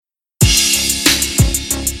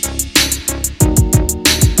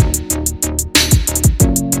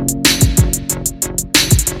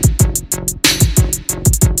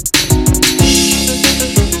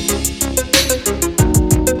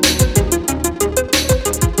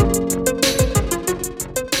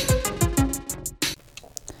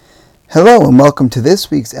Hello and welcome to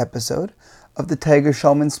this week's episode of the Tiger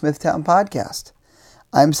Schulman Smithtown podcast.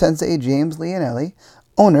 I'm Sensei James Leonelli,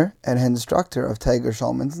 owner and instructor of Tiger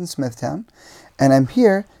Schulman's in Smithtown, and I'm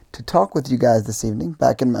here to talk with you guys this evening,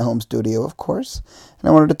 back in my home studio of course, and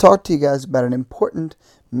I wanted to talk to you guys about an important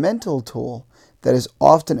mental tool that is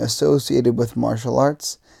often associated with martial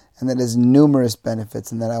arts and that has numerous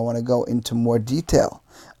benefits and that I want to go into more detail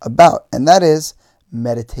about, and that is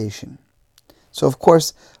meditation. So of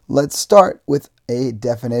course, let's start with a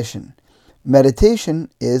definition. Meditation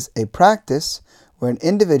is a practice where an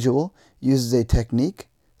individual uses a technique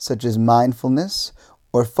such as mindfulness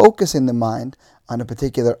or focusing the mind on a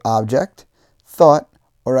particular object, thought,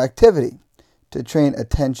 or activity to train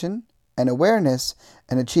attention and awareness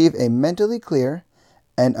and achieve a mentally clear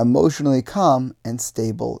and emotionally calm and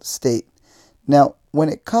stable state. Now, when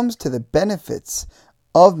it comes to the benefits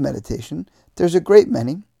of meditation, there's a great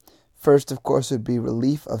many. First, of course, would be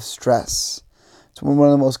relief of stress. It's one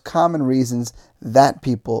of the most common reasons that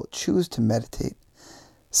people choose to meditate.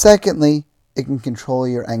 Secondly, it can control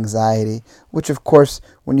your anxiety, which, of course,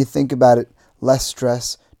 when you think about it, less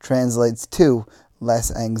stress translates to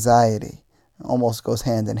less anxiety. It almost goes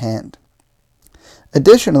hand in hand.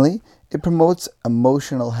 Additionally, it promotes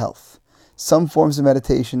emotional health. Some forms of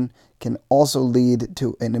meditation can also lead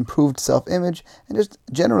to an improved self-image and just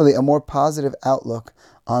generally a more positive outlook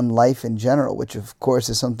on life in general, which of course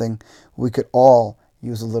is something we could all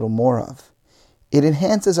use a little more of. It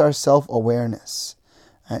enhances our self-awareness.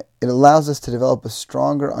 It allows us to develop a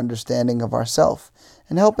stronger understanding of ourselves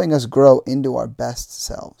and helping us grow into our best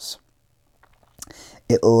selves.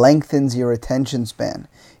 It lengthens your attention span.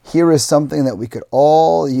 Here is something that we could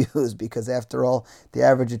all use because after all, the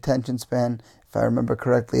average attention span, if I remember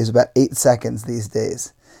correctly, is about 8 seconds these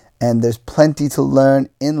days. And there's plenty to learn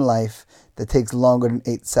in life that takes longer than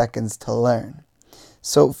 8 seconds to learn.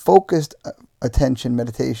 So focused attention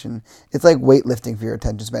meditation, it's like weightlifting for your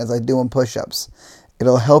attention span. It's like doing push-ups.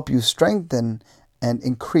 It'll help you strengthen and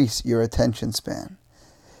increase your attention span.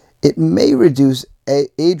 It may reduce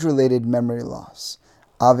age-related memory loss.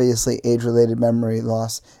 Obviously, age-related memory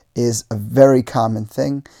loss is a very common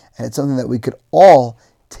thing, and it's something that we could all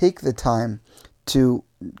take the time to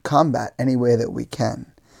combat any way that we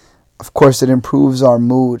can. Of course, it improves our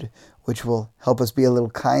mood, which will help us be a little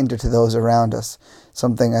kinder to those around us,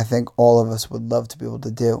 something I think all of us would love to be able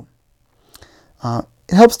to do.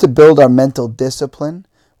 It helps to build our mental discipline,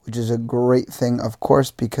 which is a great thing, of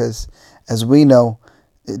course, because as we know,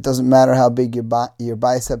 it doesn't matter how big your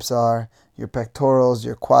biceps are, your pectorals,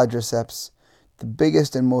 your quadriceps. The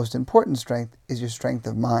biggest and most important strength is your strength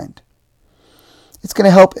of mind. It's going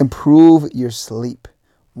to help improve your sleep.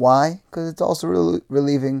 Why? Because it's also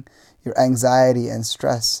relieving your anxiety and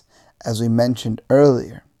stress, as we mentioned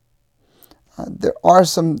earlier. There are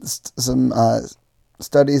some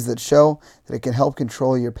studies that show that it can help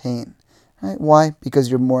control your pain. Right? Why? Because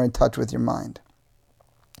you're more in touch with your mind.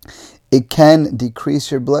 It can decrease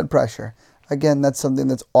your blood pressure. Again, that's something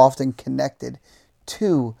that's often connected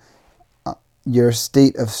to your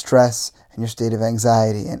state of stress and your state of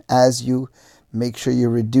anxiety. And as you make sure you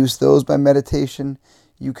reduce those by meditation,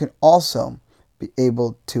 you can also be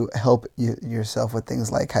able to help yourself with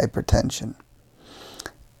things like hypertension.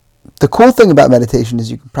 The cool thing about meditation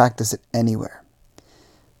is you can practice it anywhere.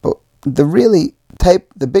 But the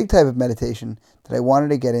big type of meditation that I wanted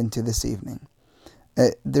to get into this evening,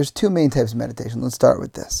 there's two main types of meditation. Let's start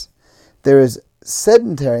with this. There is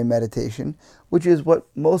sedentary meditation, which is what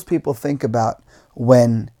most people think about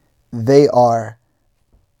when they are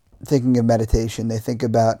thinking of meditation. They think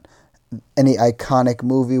about any iconic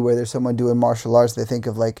movie where there's someone doing martial arts. They think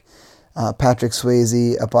of like Patrick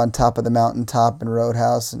Swayze up on top of the mountaintop in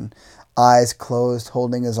Roadhouse and eyes closed,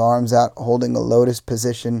 holding his arms out, holding a lotus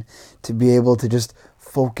position to be able to just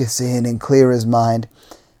focus in and clear his mind.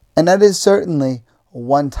 And that is certainly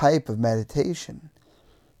one type of meditation,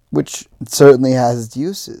 which certainly has its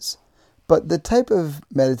uses. But the type of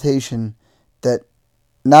meditation that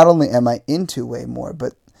not only am I into way more,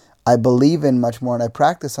 but I believe in much more and I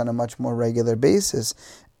practice on a much more regular basis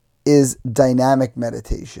is dynamic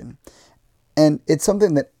meditation. And it's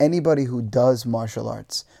something that anybody who does martial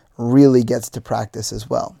arts really gets to practice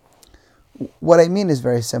as well. What I mean is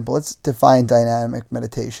very simple. Let's define dynamic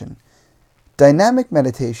meditation. Dynamic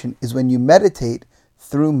meditation is when you meditate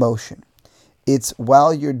through motion. It's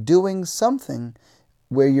while you're doing something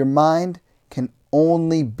where your mind can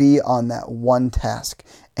only be on that one task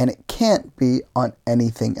and it can't be on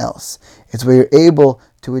anything else. It's where you're able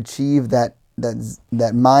to achieve that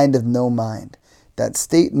mind of no mind, that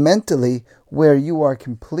state mentally where you are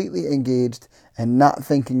completely engaged and not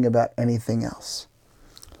thinking about anything else.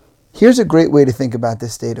 Here's a great way to think about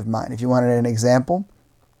this state of mind. If you wanted an example,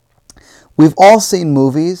 we've all seen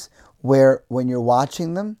movies where when you're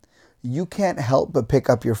watching them, you can't help but pick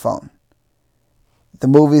up your phone. The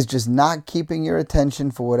movie's just not keeping your attention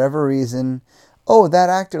for whatever reason. Oh, that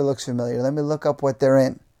actor looks familiar. Let me look up what they're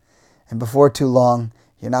in. And before too long,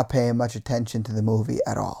 you're not paying much attention to the movie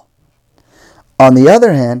at all. On the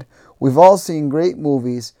other hand, we've all seen great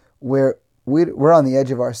movies where we're on the edge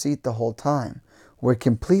of our seat the whole time. We're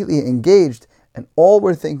completely engaged, and all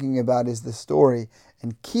we're thinking about is the story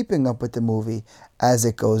and keeping up with the movie as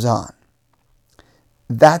it goes on.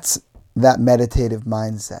 That's that meditative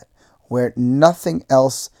mindset, where nothing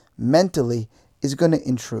else mentally is going to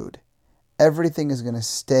intrude. Everything is going to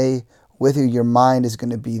stay with you. Your mind is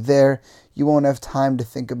going to be there. You won't have time to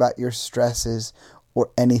think about your stresses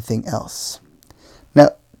or anything else. Now,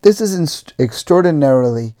 this is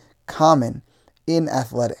extraordinarily common in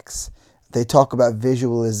athletics. They talk about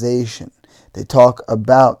visualization. They talk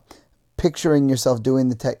about picturing yourself doing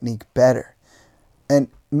the technique better. And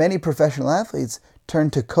many professional athletes turn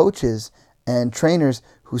to coaches and trainers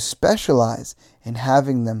who specialize in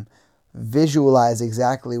having them visualize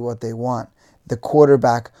exactly what they want. The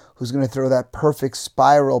quarterback who's going to throw that perfect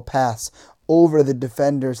spiral pass over the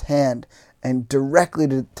defender's hand and directly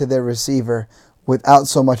to their receiver without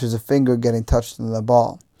so much as a finger getting touched on the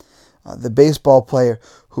ball. The baseball player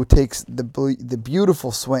who takes the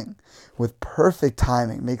beautiful swing with perfect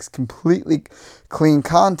timing, makes completely clean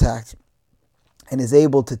contact, and is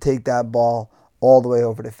able to take that ball all the way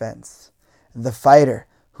over the fence. The fighter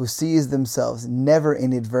who sees themselves never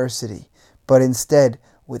in adversity, but instead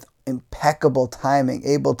with impeccable timing,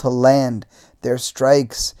 able to land their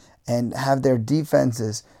strikes and have their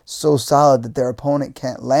defenses so solid that their opponent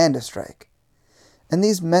can't land a strike. And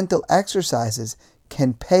these mental exercises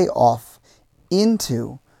can pay off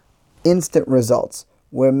into instant results,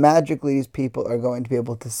 where magically these people are going to be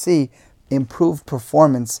able to see improved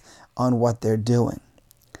performance on what they're doing.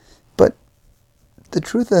 But the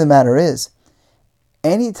truth of the matter is,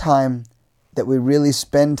 any time that we really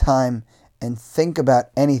spend time and think about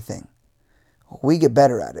anything, we get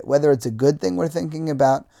better at it, whether it's a good thing we're thinking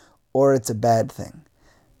about or it's a bad thing.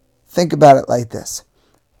 Think about it like this.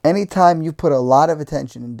 Anytime you put a lot of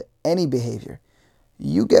attention into any behavior,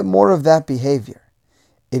 you get more of that behavior.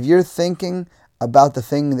 If you're thinking about the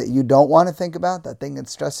thing that you don't want to think about, that thing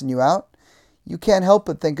that's stressing you out, you can't help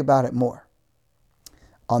but think about it more.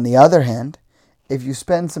 On the other hand, if you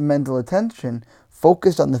spend some mental attention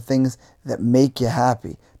focused on the things that make you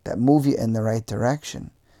happy, that move you in the right direction,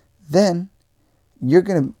 then you're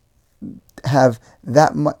going to have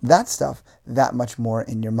that stuff that much more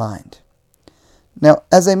in your mind. Now,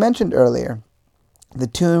 as I mentioned earlier, the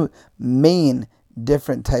two main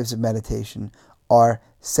different types of meditation are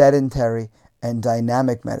sedentary and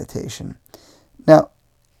dynamic meditation. Now,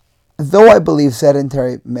 though I believe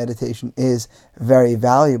sedentary meditation is very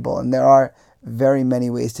valuable, and there are very many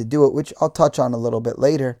ways to do it, which I'll touch on a little bit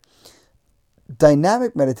later,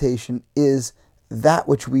 dynamic meditation is that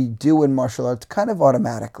which we do in martial arts kind of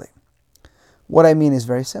automatically. What I mean is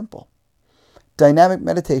very simple. Dynamic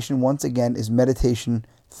meditation, once again, is meditation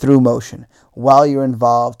through motion while you're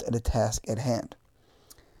involved in a task at hand.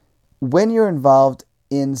 When you're involved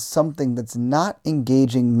in something that's not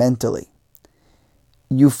engaging mentally,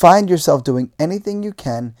 you find yourself doing anything you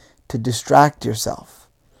can to distract yourself,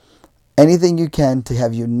 anything you can to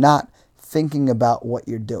have you not thinking about what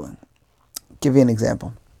you're doing. I'll give you an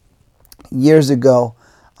example. Years ago,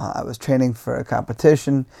 I was training for a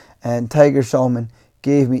competition, and Tiger Schulman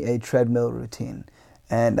gave me a treadmill routine.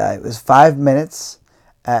 And it was 5 minutes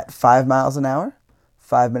at 5 miles an hour,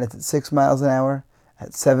 5 minutes at 6 miles an hour,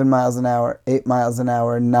 at 7 miles an hour, 8 miles an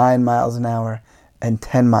hour, 9 miles an hour, and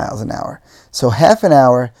 10 miles an hour. So half an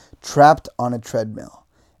hour trapped on a treadmill.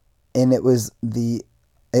 And it was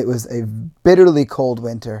a bitterly cold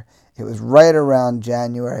winter. It was right around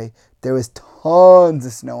January. There was tons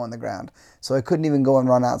of snow on the ground. So I couldn't even go and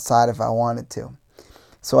run outside if I wanted to.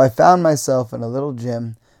 So I found myself in a little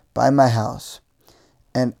gym by my house.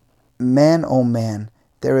 And man, oh man,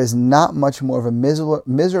 there is not much more of a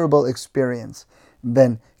miserable experience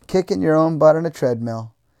than kicking your own butt on a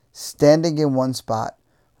treadmill, standing in one spot,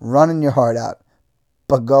 running your heart out,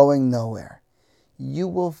 but going nowhere. You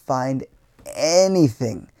will find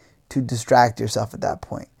anything to distract yourself at that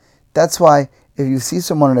point. That's why if you see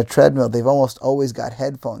someone on a treadmill, they've almost always got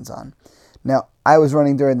headphones on. Now, I was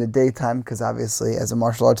running during the daytime because obviously as a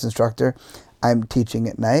martial arts instructor, I'm teaching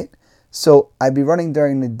at night. So I'd be running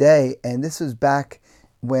during the day, and this was back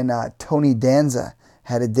when Tony Danza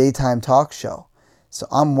had a daytime talk show. So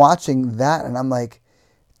I'm watching that, and I'm like,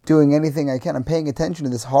 doing anything I can. I'm paying attention to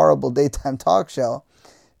this horrible daytime talk show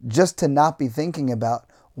just to not be thinking about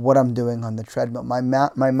what I'm doing on the treadmill.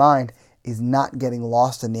 My mind is not getting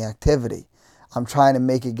lost in the activity. I'm trying to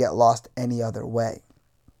make it get lost any other way.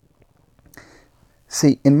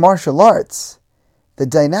 See, in martial arts, the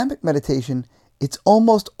dynamic meditation, it's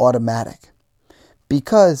almost automatic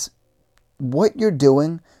because what you're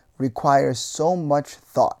doing requires so much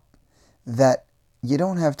thought that you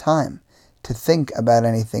don't have time to think about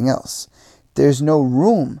anything else. There's no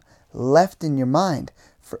room left in your mind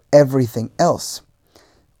for everything else.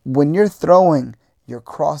 When you're throwing your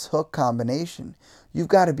cross-hook combination, you've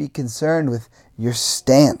got to be concerned with your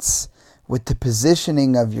stance, with the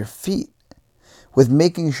positioning of your feet, with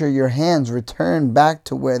making sure your hands return back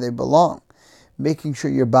to where they belong, making sure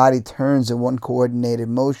your body turns in one coordinated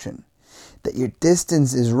motion, that your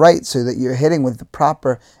distance is right so that you're hitting with the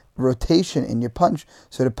proper rotation in your punch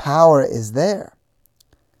so the power is there.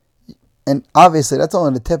 And obviously that's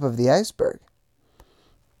only the tip of the iceberg.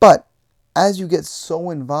 But as you get so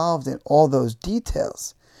involved in all those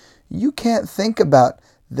details, you can't think about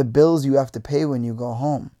the bills you have to pay when you go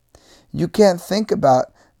home. You can't think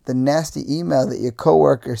about the nasty email that your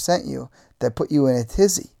coworker sent you that put you in a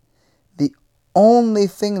tizzy. The only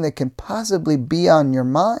thing that can possibly be on your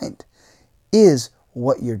mind is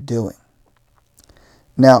what you're doing.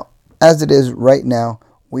 Now, as it is right now,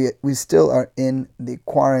 we still are in the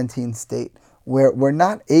quarantine state where we're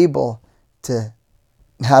not able to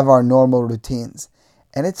have our normal routines.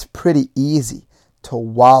 And it's pretty easy to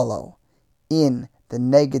wallow in the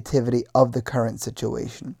negativity of the current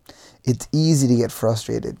situation. It's easy to get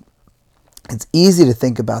frustrated. It's easy to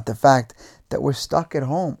think about the fact that we're stuck at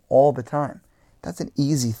home all the time. That's an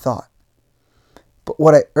easy thought. But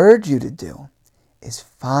what I urge you to do is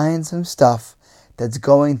find some stuff that's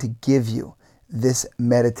going to give you this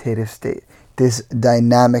meditative state, this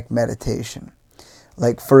dynamic meditation.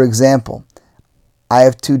 Like, for example, I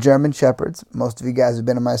have 2 German Shepherds. Most of you guys have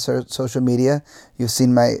been on my social media. You've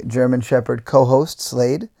seen my German Shepherd co-host,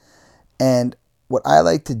 Slade. And what I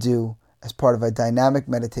like to do as part of a dynamic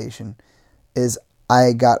meditation is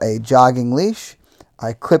I got a jogging leash,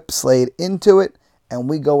 I clip Slade into it, and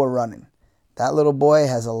we go a-running. That little boy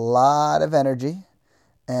has a lot of energy,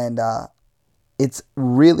 and it's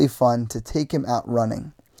really fun to take him out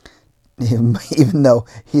running, even though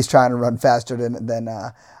he's trying to run faster than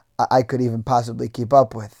I could even possibly keep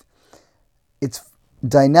up with. It's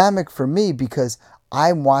dynamic for me because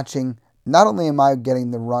I'm watching, not only am I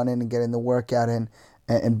getting the run in and getting the workout in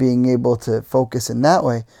and being able to focus in that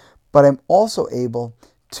way, but I'm also able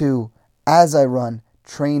to, as I run,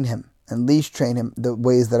 train him and leash train him the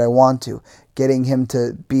ways that I want to, getting him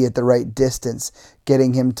to be at the right distance,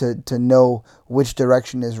 getting him to know which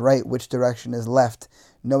direction is right, which direction is left,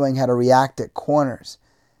 knowing how to react at corners.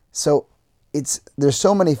 So there's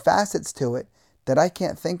so many facets to it that I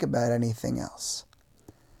can't think about anything else.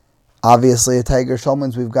 Obviously, at Tiger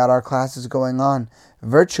Schulman's, we've got our classes going on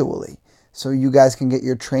virtually, so you guys can get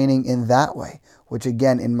your training in that way, which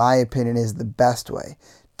again, in my opinion, is the best way.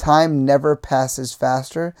 Time never passes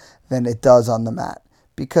faster than it does on the mat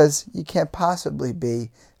because you can't possibly be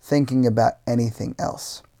thinking about anything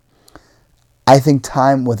else. I think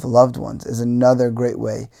time with loved ones is another great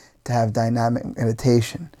way to have dynamic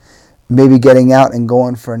meditation. Maybe getting out and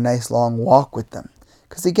going for a nice long walk with them.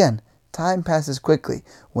 Because again, time passes quickly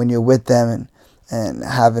when you're with them and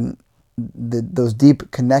having those deep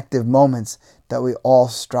connective moments that we all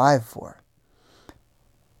strive for.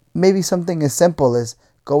 Maybe something as simple as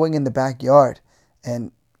going in the backyard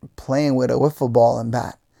and playing with a wiffle ball and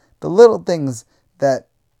bat. The little things that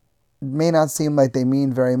may not seem like they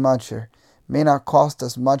mean very much or may not cost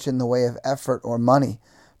us much in the way of effort or money,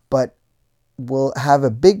 but will have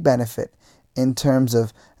a big benefit in terms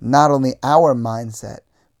of not only our mindset,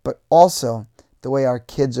 but also the way our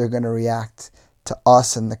kids are going to react to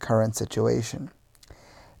us in the current situation.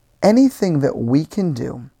 Anything that we can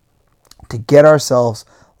do to get ourselves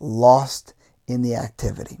lost in the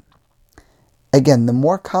activity. Again, the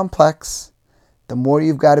more complex, the more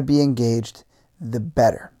you've got to be engaged, the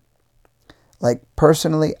better. Like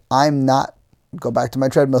personally, go back to my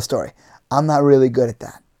treadmill story, I'm not really good at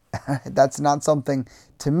that. That's not something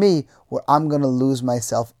to me where I'm going to lose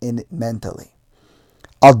myself in it mentally.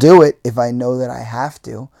 I'll do it if I know that I have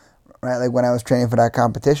to, right? Like when I was training for that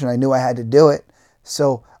competition, I knew I had to do it.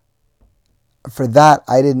 So for that,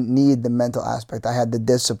 I didn't need the mental aspect. I had the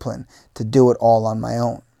discipline to do it all on my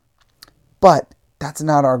own. But that's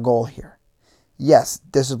not our goal here. Yes,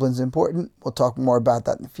 discipline's important. We'll talk more about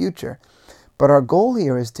that in the future. But our goal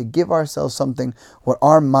here is to give ourselves something where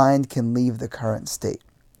our mind can leave the current state.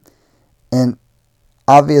 And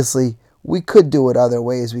Obviously, we could do it other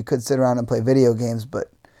ways. We could sit around and play video games,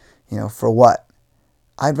 but, for what?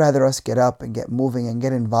 I'd rather us get up and get moving and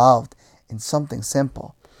get involved in something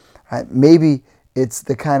simple. Right? Maybe it's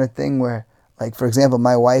the kind of thing where, like, for example,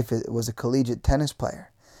 my wife was a collegiate tennis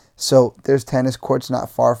player. So there's tennis courts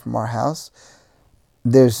not far from our house.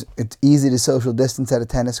 It's easy to social distance at a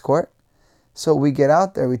tennis court. So we get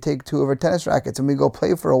out there, we take 2 of our tennis rackets, and we go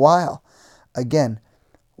play for a while. Again,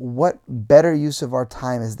 what better use of our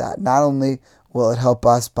time is that? Not only will it help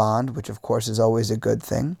us bond, which of course is always a good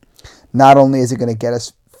thing. Not only is it going to get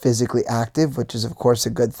us physically active, which is of course a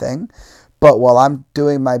good thing, but while I'm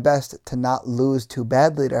doing my best to not lose too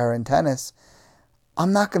badly to her in tennis,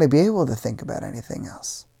 I'm not going to be able to think about anything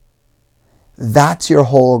else. That's your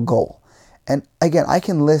whole goal. And again, I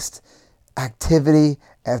can list activity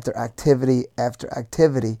after activity after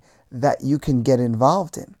activity that you can get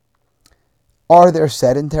involved in. Are there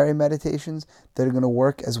sedentary meditations that are going to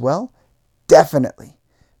work as well? Definitely.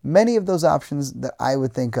 Many of those options that I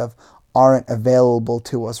would think of aren't available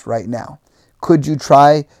to us right now. Could you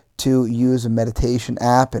try to use a meditation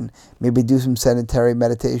app and maybe do some sedentary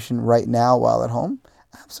meditation right now while at home?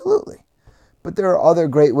 Absolutely. But there are other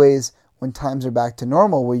great ways when times are back to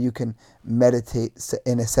normal where you can meditate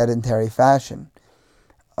in a sedentary fashion.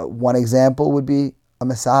 One example would be a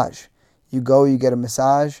massage. You go, you get a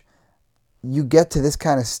massage, you get to this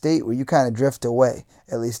kind of state where you kind of drift away,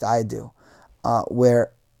 at least I do,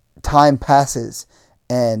 where time passes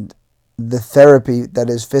and the therapy that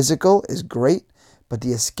is physical is great, but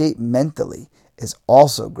the escape mentally is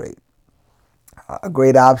also great. A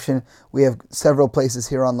great option, we have several places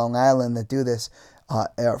here on Long Island that do this,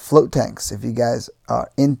 are float tanks. If you guys are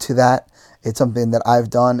into that, it's something that I've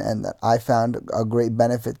done and that I found a great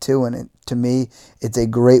benefit to, and to me, it's a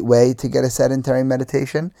great way to get a sedentary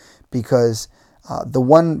meditation because the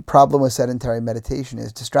one problem with sedentary meditation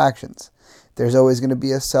is distractions. There's always going to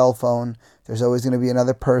be a cell phone. There's always going to be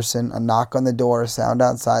another person, a knock on the door, a sound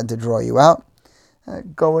outside to draw you out.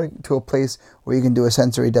 Going to a place where you can do a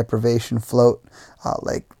sensory deprivation float,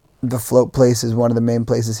 like the float place is one of the main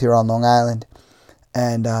places here on Long Island.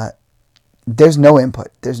 And there's no input.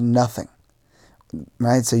 There's nothing.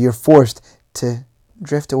 Right? So you're forced to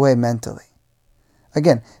drift away mentally.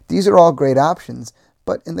 Again, these are all great options,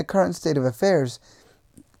 but in the current state of affairs,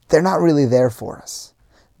 they're not really there for us.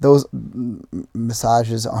 Those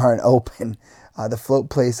massages aren't open. The float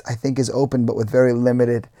place, I think, is open, but with very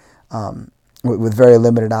limited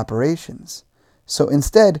operations. So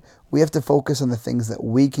instead, we have to focus on the things that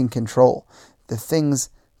we can control, the things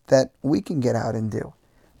that we can get out and do.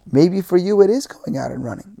 Maybe for you it is going out and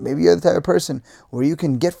running. Maybe you're the type of person where you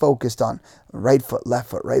can get focused on right foot, left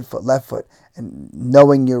foot, right foot, left foot, and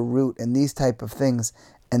knowing your route and these type of things,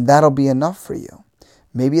 and that'll be enough for you.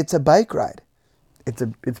 Maybe it's a bike ride.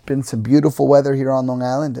 It's been some beautiful weather here on Long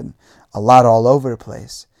Island and a lot all over the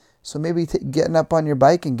place. So maybe getting up on your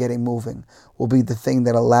bike and getting moving will be the thing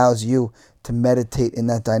that allows you to meditate in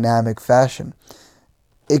that dynamic fashion.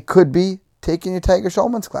 It could be taking your Tiger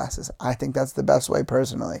Schulman's classes. I think that's the best way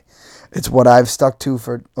personally. It's what I've stuck to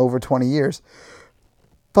for over 20 years.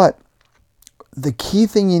 But the key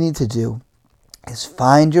thing you need to do is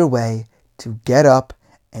find your way to get up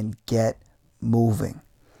and get moving.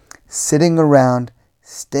 Sitting around,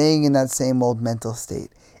 staying in that same old mental state,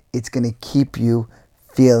 it's going to keep you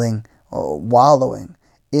feeling or wallowing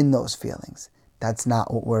in those feelings. That's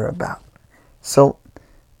not what we're about. So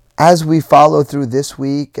as we follow through this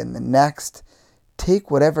week and the next, take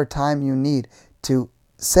whatever time you need to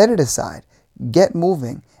set it aside, get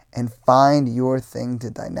moving, and find your thing to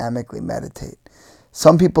dynamically meditate.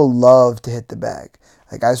 Some people love to hit the bag.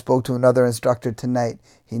 Like I spoke to another instructor tonight.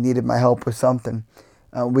 He needed my help with something.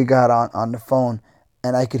 We got on the phone,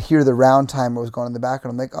 and I could hear the round timer was going in the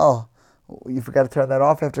background. I'm like, oh, you forgot to turn that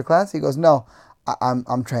off after class? He goes, no,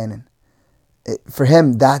 I'm training. For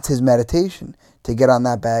him, that's his meditation, to get on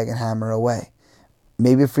that bag and hammer away.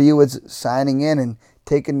 Maybe for you, it's signing in and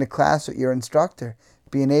taking the class with your instructor,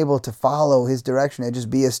 being able to follow his direction and just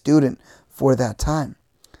be a student for that time.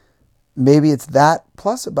 Maybe it's that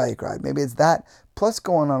plus a bike ride. Maybe it's that plus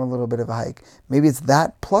going on a little bit of a hike. Maybe it's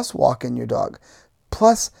that plus walking your dog,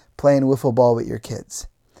 plus playing wiffle ball with your kids.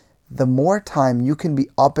 The more time you can be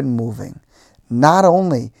up and moving, not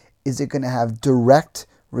only is it going to have direct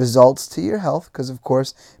results to your health, because of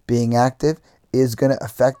course being active is going to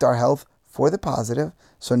affect our health for the positive.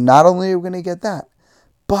 So not only are we going to get that,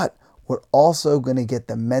 but we're also going to get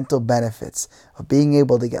the mental benefits of being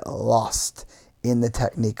able to get lost in the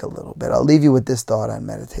technique a little bit. I'll leave you with this thought on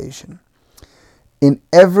meditation. In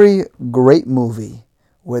every great movie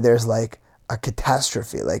where there's like a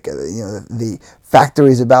catastrophe, like the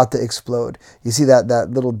factory's about to explode. You see that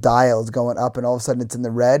little dial's going up, and all of a sudden it's in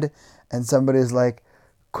the red, and somebody's like,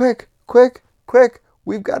 quick, quick, quick,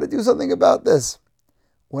 we've got to do something about this.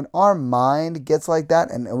 When our mind gets like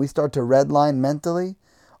that and we start to redline mentally,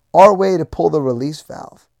 our way to pull the release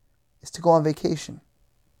valve is to go on vacation.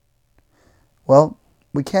 Well,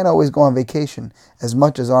 we can't always go on vacation as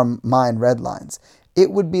much as our mind redlines.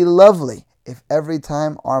 It would be lovely if every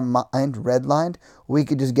time our mind redlined, we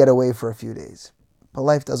could just get away for a few days. But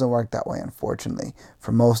life doesn't work that way, unfortunately,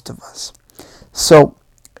 for most of us. So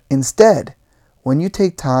instead, when you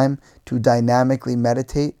take time to dynamically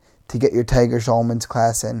meditate, to get your Tiger Schulman's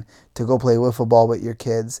class in, to go play wiffle ball with your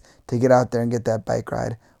kids, to get out there and get that bike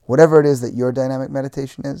ride, whatever it is that your dynamic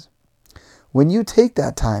meditation is, when you take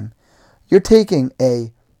that time, you're taking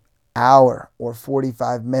an hour or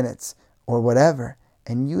 45 minutes or whatever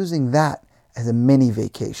and using that as a mini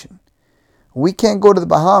vacation. We can't go to the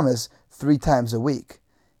Bahamas 3 times a week,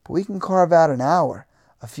 but we can carve out an hour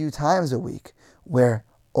a few times a week where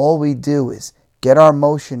all we do is get our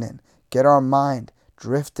motion in, get our mind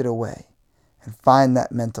drifted away, and find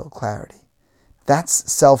that mental clarity.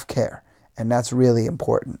 That's self-care, and that's really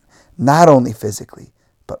important, not only physically,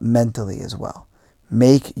 but mentally as well.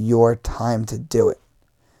 Make your time to do it.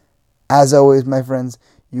 As always, my friends,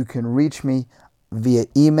 you can reach me via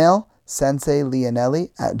email,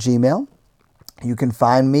 senseileonelli@gmail.com. You can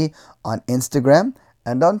find me on Instagram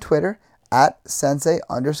and on Twitter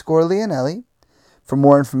 @sensei_Leonelli. For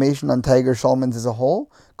more information on Tiger Schulman's as a whole,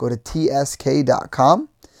 go to tsk.com.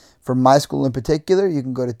 For my school in particular, you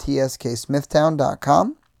can go to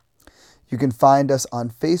tsksmithtown.com. You can find us on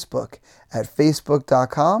Facebook at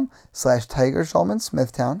facebook.com/Tiger Schulman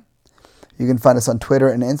Smithtown. You can find us on Twitter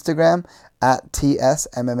and Instagram at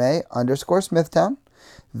TSMMA_Smithtown.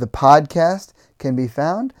 The podcast can be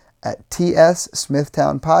found at TS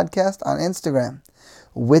Smithtown Podcast on Instagram.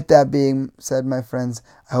 With that being said, my friends,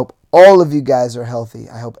 I hope all of you guys are healthy.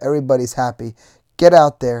 I hope everybody's happy. Get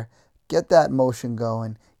out there, get that motion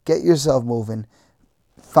going, get yourself moving,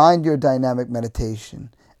 find your dynamic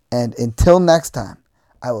meditation. And until next time,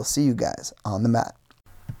 I will see you guys on the mat.